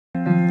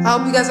I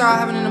hope you guys are all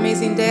having an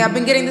amazing day. I've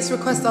been getting this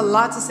request a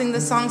lot to sing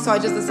this song, so I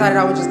just decided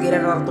I would just get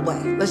it out of the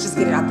way. Let's just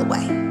get it out the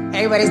way.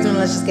 Everybody's doing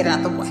let's just get it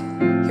out the way.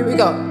 Here we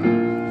go.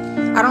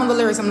 I don't know the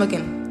lyrics, I'm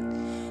looking.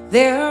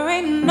 There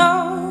ain't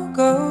no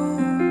gold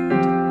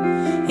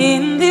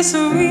in this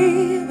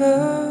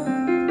river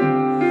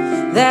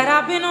that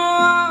I've been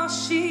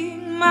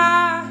washing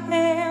my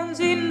hands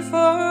in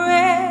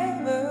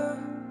forever.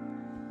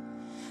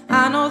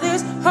 I know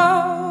there's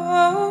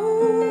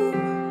hope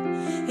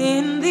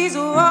in these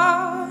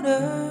waters,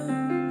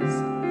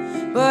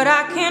 but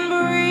I can't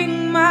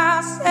bring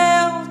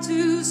myself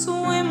to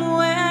swim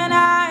when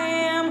I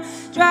am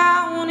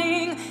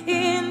drowning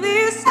in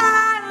this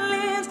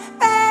silence.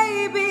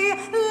 Baby,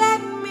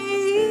 let me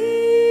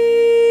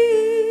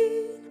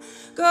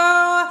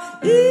go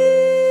easy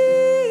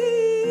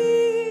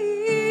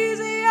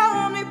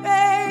on me,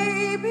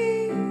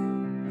 baby.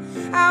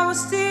 I was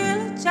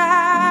still a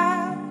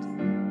child,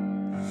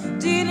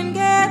 didn't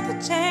get the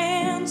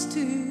chance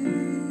to.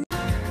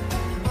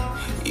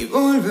 Y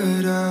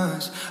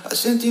volverás a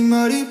sentir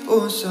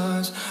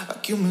mariposas, a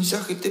que un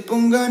mensaje te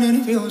ponga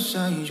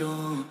nerviosa, y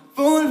yo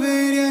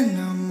volveré a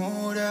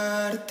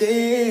enamorarte.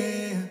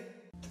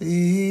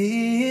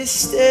 Please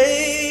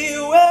stay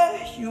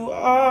where you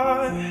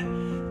are,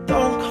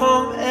 don't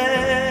come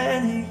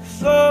any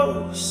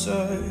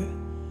closer.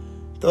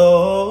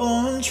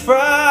 Don't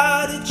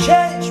try to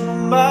change my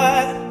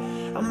mind,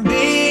 I'm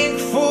being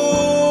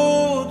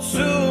fooled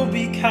to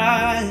be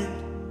kind.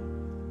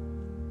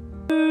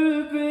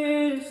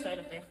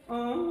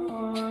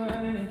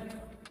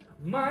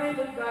 Might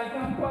look like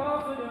I'm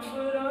confident,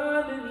 but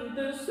underneath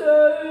the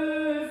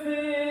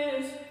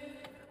surface,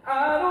 I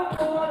don't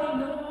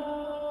wanna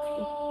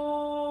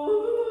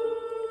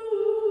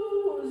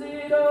lose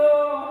it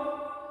all.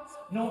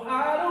 No, I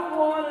don't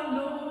wanna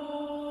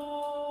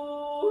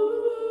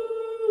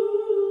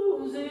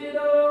lose it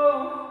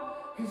all.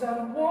 'Cause I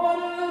don't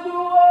wanna go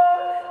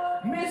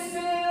on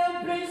missing a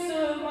piece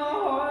of my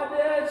heart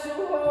that you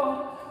hold.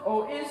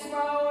 Oh, it's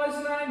my worst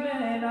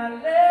nightmare, and I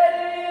let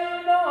you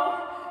know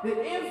that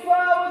if I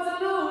was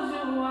to lose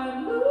you, I'd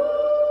lose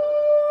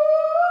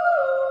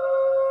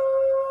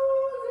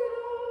it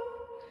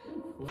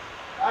all.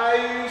 I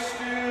used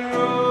to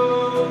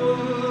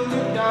roll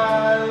the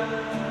dice,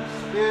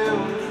 feel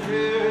the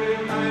fear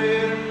in my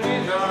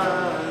enemy's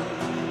eyes.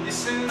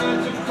 Listen to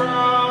the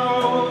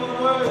crowd,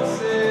 what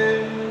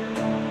say,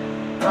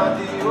 got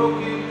the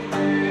okay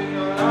thing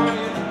on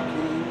it.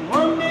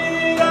 One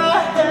minute I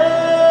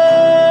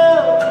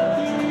held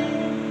you,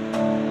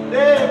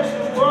 next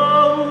the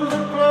walls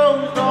are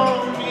closed on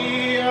me.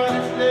 I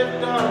just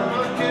left out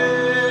my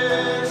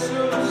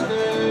castle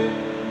stay.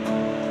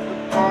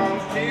 The palm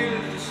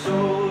feels the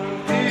soul and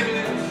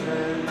feels the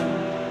same.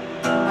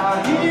 I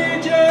hear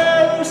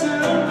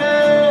Jerusalem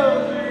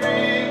bells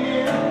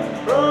ringing,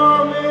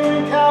 Roman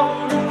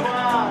cavalry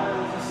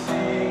choirs are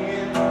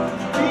singing.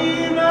 Be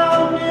my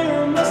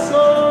mirror, my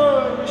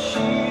sword, my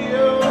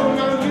shield,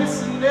 my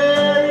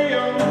missionary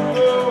on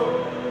the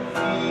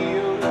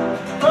field.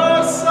 For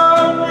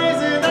some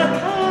reason I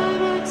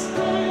can't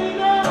explain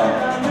it,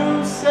 I knew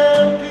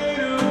St.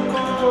 Peter would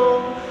call.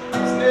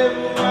 This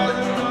never was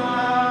in my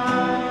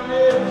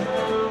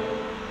nature,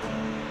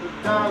 but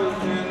that was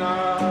when I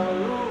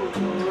ruled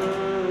the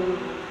world.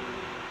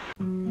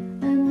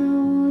 And I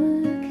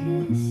wanna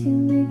kiss you,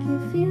 make you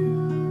feel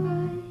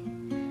alright.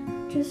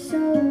 Just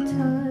so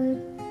tired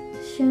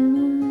to share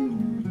my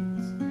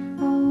nights.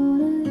 I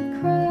wanna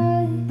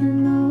cry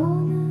and I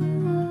wanna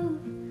love.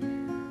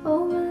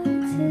 All my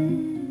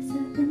tears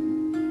have been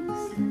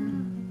used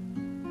up.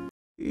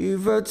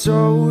 If I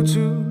told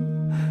you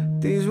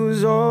this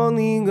was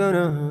only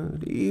gonna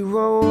hurt, if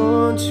I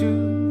want you,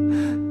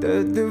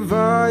 that the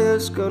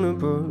fire's gonna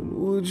burn,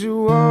 would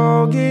you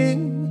walk in?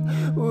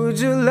 Would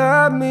you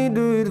let me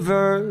do it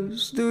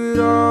first? Do it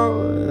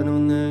all in the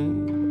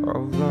name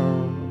of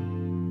love.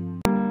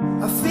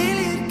 I feel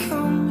it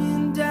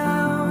coming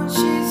down,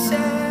 she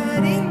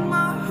said, in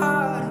my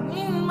heart and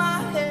in my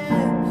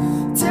head.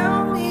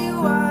 Tell me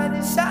why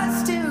this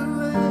has to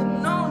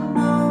end. No,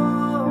 no.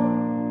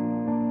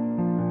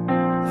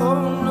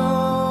 Oh no,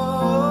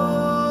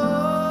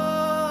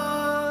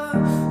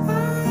 I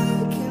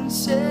can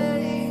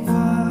save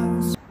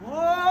us.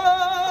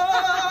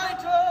 I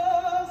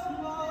just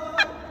want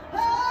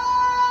to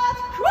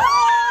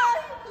cry.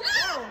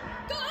 Yeah!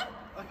 Go on!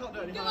 I can't do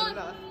any Go higher on! than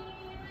that.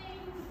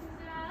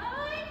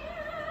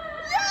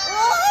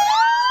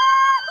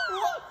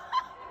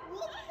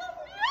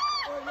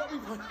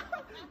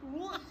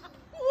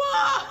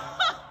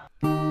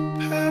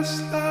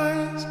 Past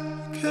lives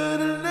could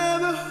have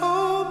never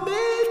hold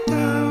me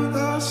down.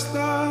 Lost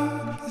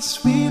love is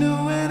sweeter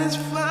when it's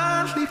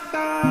finally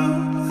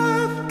found.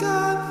 I've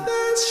got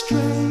that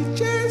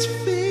strangest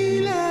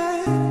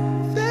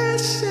feeling.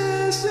 This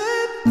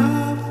isn't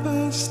our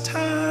first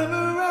time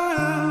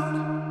around.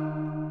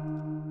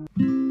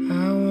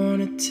 I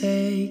wanna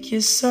take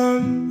you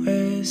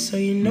somewhere so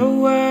you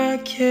know I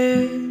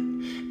care,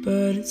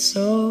 but it's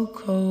so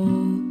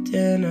cold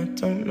and I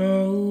don't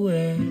know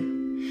where.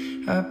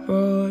 I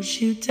brought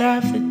you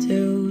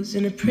daffodils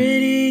in a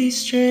pretty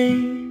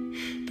string,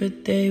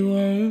 but they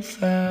won't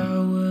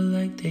flower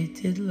like they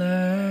did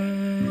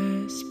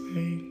last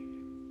spring.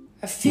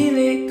 I feel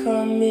it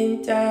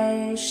coming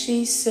down,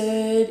 she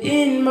said,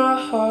 in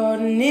my heart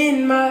and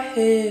in my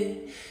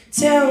head.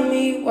 Tell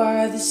me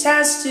why this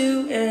has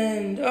to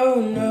end.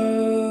 Oh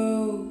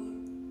no,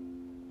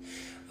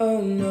 oh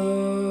no,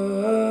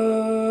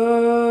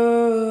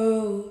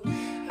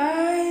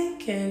 I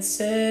can't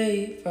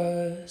save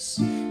us,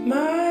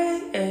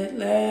 my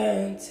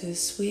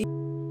Atlantis sweet.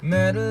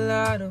 Met a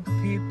lot of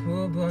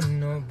people, but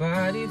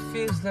nobody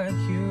feels like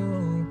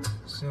you.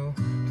 So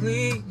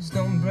please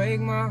don't break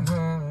my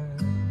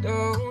heart,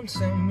 don't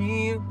set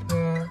me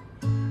apart.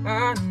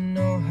 I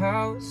know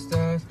how it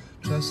starts,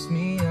 trust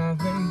me, I've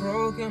been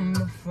broken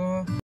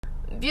before.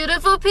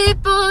 Beautiful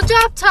people,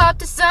 drop top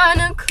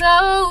designer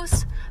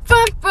clothes,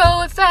 front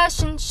row at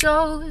fashion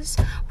shows.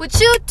 What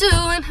you do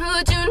and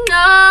who'd you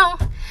know?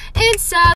 Inside